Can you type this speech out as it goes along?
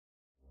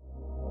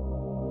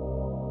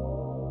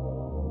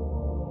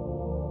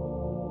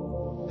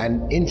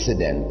an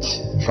incident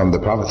from the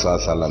Prophet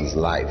ﷺ's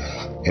life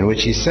in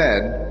which he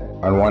said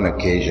on one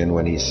occasion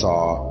when he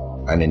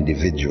saw an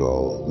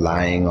individual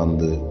lying on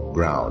the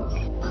ground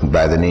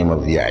by the name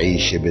of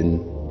Ya'ish ibn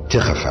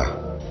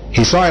Tikhafa.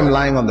 He saw him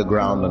lying on the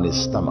ground on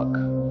his stomach.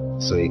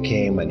 So he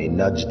came and he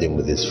nudged him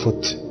with his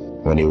foot.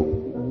 When he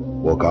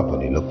woke up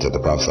and he looked at the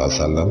Prophet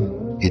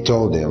ﷺ, he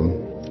told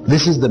him,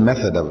 this is the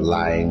method of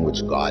lying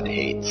which God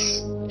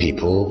hates.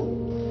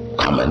 People,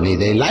 commonly,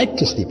 they like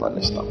to sleep on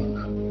their stomach.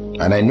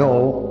 And I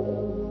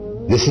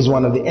know this is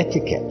one of the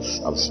etiquettes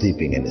of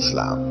sleeping in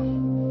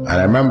Islam. And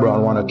I remember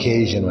on one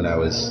occasion when I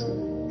was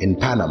in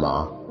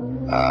Panama,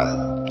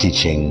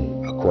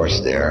 teaching a course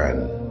there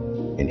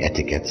and in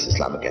etiquettes,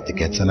 Islamic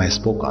etiquettes, and I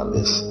spoke on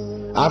this.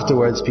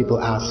 Afterwards, people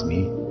asked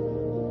me,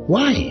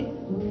 why?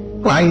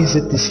 Why is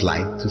it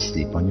disliked to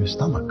sleep on your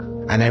stomach?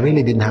 And I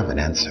really didn't have an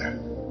answer.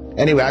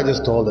 Anyway, I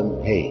just told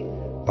them, hey,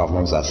 Prophet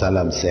Muhammad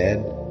ﷺ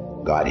said,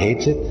 God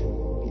hates it,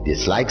 He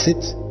dislikes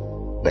it,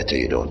 better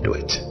you don't do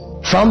it.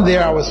 From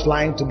there, I was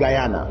flying to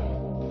Guyana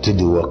to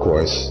do a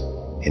course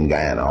in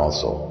Guyana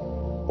also.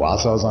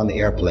 Whilst I was on the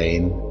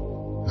airplane,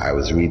 I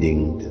was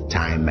reading the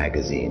Time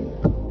magazine.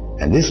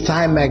 And this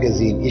Time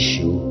magazine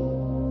issue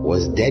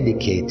was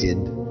dedicated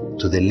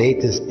to the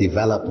latest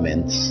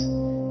developments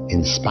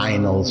in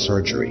spinal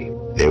surgery.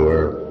 They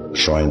were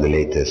showing the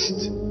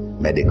latest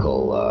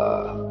medical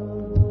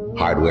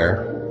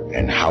hardware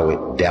and how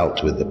it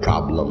dealt with the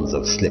problems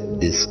of slipped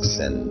discs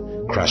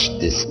and crushed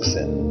discs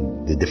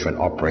and the different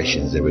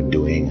operations they were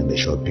doing, and they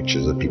showed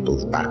pictures of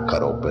people's back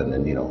cut open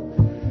and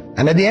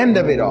and at the end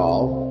of it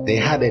all, they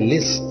had a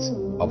list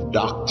of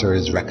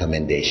doctors'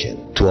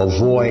 recommendation to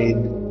avoid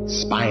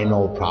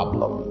spinal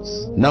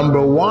problems.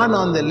 Number one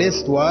on the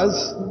list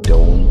was,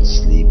 don't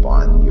sleep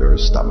on your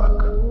stomach.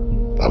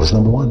 That was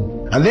number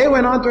one. And they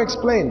went on to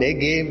explain. They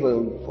gave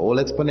a whole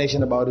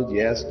explanation about it.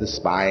 Yes, the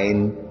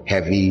spine,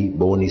 heavy,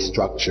 bony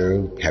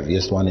structure,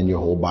 heaviest one in your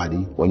whole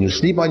body. When you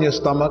sleep on your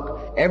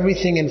stomach,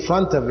 everything in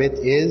front of it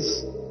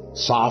is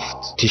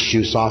soft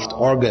tissue, soft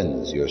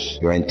organs.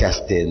 Your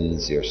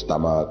intestines, your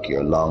stomach,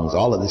 your lungs,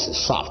 all of this is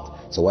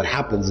soft. So what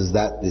happens is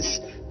that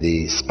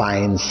the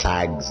spine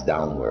sags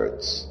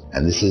downwards.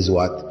 And this is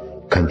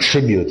what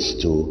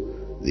contributes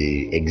to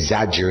the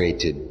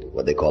exaggerated,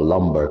 what they call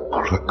lumbar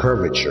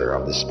curvature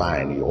of the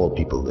spine. You old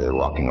people, they're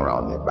walking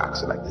around, their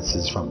backs are like, this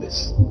is from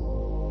this.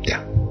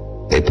 Yeah,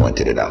 they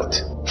pointed it out.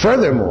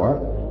 Furthermore,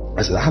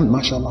 I said,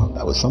 mashallah,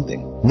 that was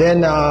something.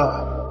 Then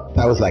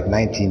that was like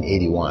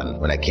 1981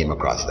 when I came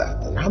across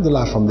that. And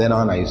alhamdulillah, from then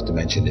on, I used to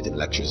mention it in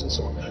lectures and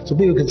so on. So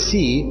people could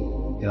see,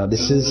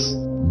 this is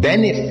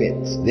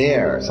benefit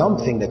there,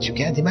 something that you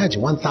can't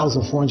imagine.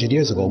 1,400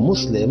 years ago,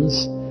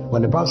 Muslims,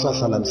 when the Prophet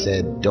ﷺ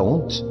said,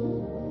 don't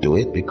do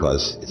it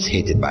because it's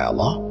hated by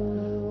Allah,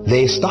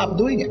 they stopped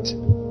doing it.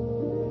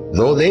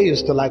 Though they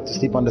used to like to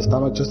sleep on the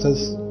stomach just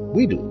as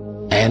we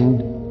do.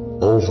 And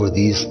over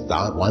these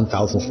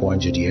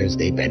 1,400 years,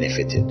 they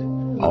benefited.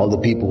 All the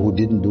people who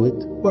didn't do it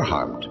were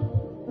harmed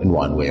in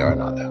one way or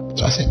another.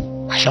 So I said,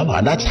 mashallah,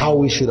 and that's how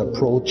we should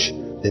approach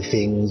the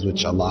things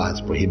which Allah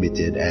has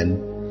prohibited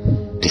and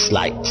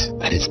disliked.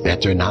 That it's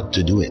better not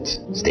to do it.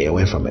 Stay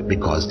away from it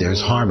because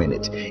there's harm in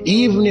it.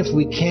 Even if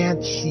we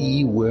can't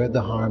see where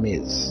the harm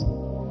is.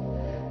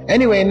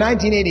 Anyway, in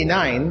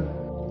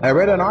 1989, I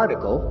read an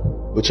article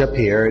which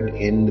appeared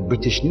in the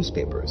British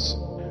newspapers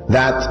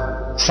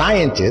that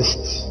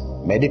scientists,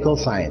 medical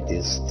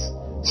scientists,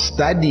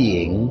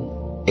 studying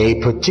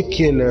a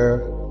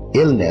particular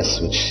illness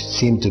which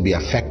seemed to be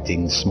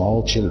affecting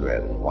small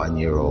children,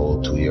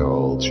 1-year-old,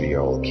 2-year-old,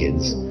 3-year-old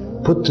kids,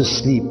 put to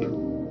sleep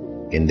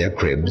in their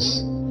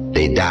cribs,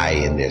 they die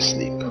in their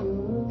sleep.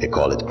 They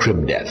call it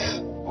crib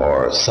death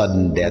or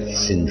sudden death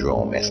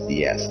syndrome,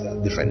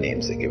 SDS, different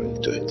names they're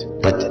given to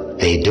it. But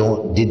they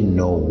didn't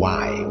know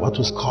why, what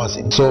was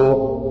causing.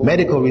 So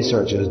medical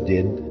researchers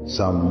did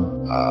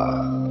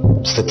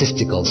some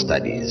statistical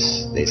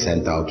studies. They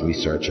sent out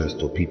researchers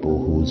to people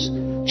whose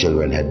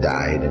children had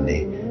died, and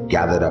they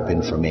gathered up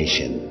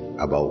information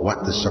about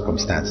what the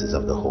circumstances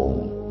of the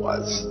home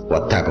was,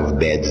 what type of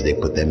beds they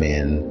put them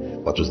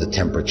in, what was the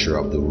temperature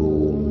of the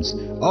rooms,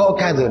 all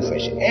kinds of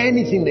information.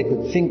 Anything they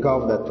could think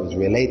of that was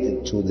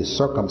related to the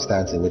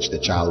circumstance in which the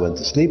child went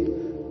to sleep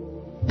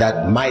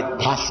that might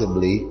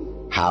possibly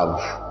have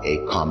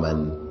a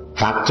common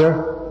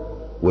factor,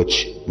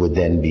 which would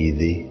then be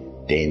the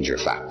danger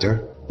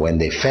factor. When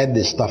they fed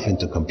this stuff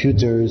into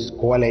computers,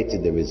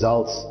 correlated the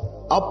results,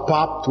 up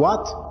popped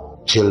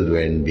what?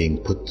 Children being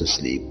put to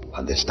sleep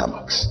on their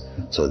stomachs.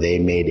 So they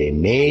made a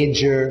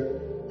major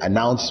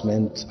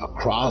announcement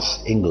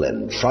across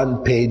England,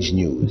 front page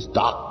news.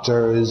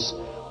 Doctors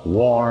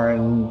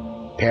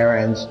warn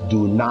parents,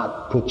 do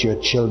not put your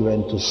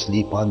children to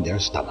sleep on their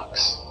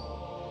stomachs.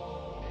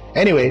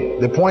 Anyway,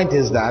 the point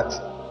is that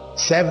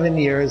 7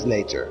 years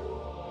later,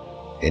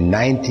 in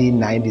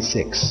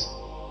 1996,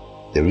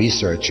 the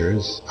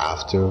researchers,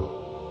 after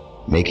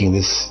making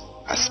this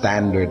a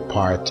standard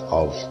part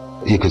of,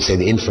 you could say,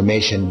 the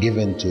information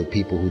given to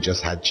people who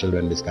just had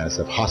children, this kind of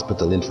stuff,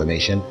 hospital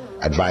information,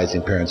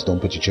 advising parents don't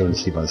put your children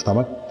to sleep on the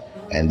stomach.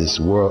 and this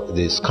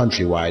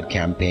countrywide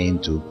campaign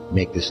to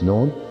make this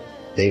known,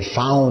 they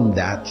found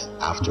that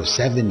after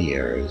 7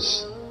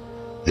 years,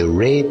 the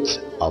rate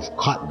of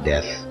cot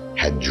death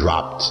had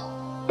dropped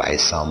by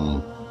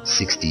some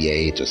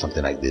 68 or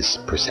something like this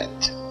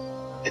percent.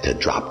 It had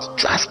dropped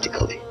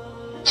drastically.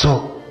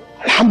 So,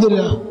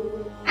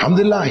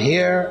 alhamdulillah,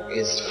 here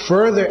is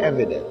further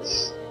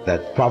evidence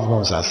that Prophet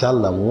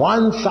Muhammad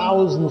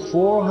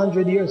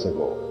 1,400 years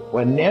ago,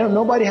 when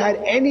nobody had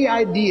any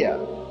idea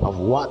of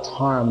what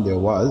harm there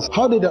was,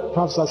 how did the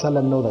Prophet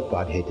know that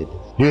God hated it?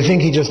 Do you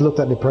think he just looked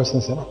at the person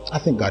and said, I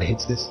think God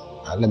hates this?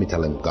 Let me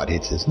tell him God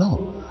hates this.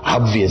 No.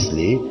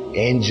 Obviously,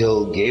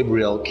 Angel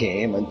Gabriel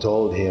came and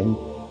told him,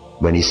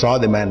 when he saw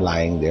the man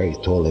lying there, he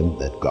told him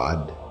that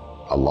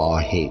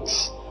Allah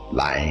hates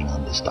lying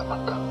on the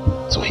stomach.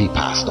 So he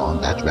passed on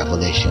that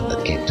revelation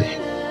that came to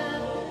him.